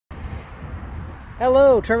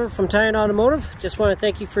Hello, Trevor from Titan Automotive. Just want to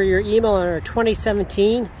thank you for your email on our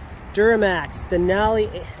 2017 Duramax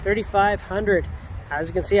Denali 3500. As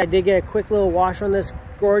you can see, I did get a quick little wash on this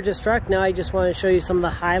gorgeous truck. Now I just want to show you some of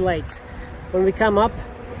the highlights. When we come up,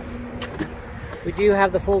 we do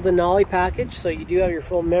have the full Denali package. So you do have your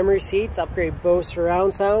full memory seats, upgrade Bose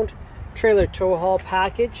surround sound, trailer tow haul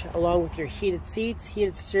package, along with your heated seats,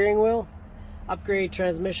 heated steering wheel, upgrade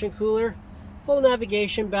transmission cooler, full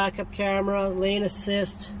navigation, backup camera, lane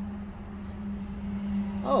assist.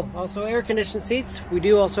 Oh, also air conditioned seats. We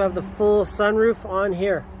do also have the full sunroof on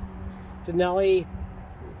here. Denali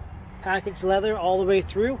package leather all the way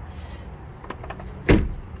through.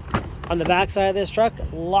 On the back side of this truck,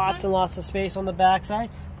 lots and lots of space on the back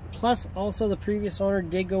side. Plus, also the previous owner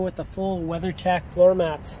did go with the full WeatherTech floor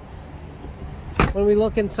mats. When we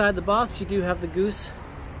look inside the box, you do have the Goose,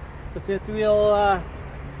 the fifth wheel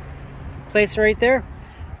place right there.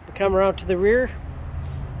 We come around to the rear.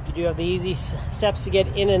 You do have the easy steps to get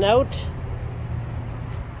in and out.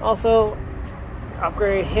 Also,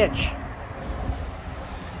 upgrade hitch.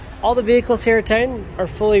 All the vehicles here at Titan are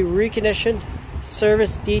fully reconditioned,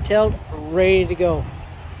 service detailed, ready to go.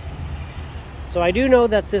 So I do know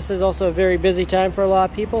that this is also a very busy time for a lot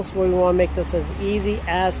of people, so we want to make this as easy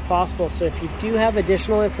as possible. So if you do have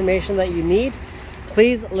additional information that you need,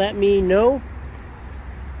 please let me know.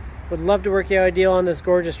 Would love to work you out a deal on this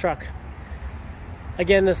gorgeous truck.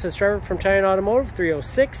 Again, this is Trevor from Titan Automotive,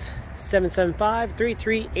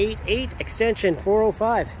 306-775-3388, extension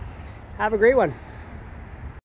 405. Have a great one.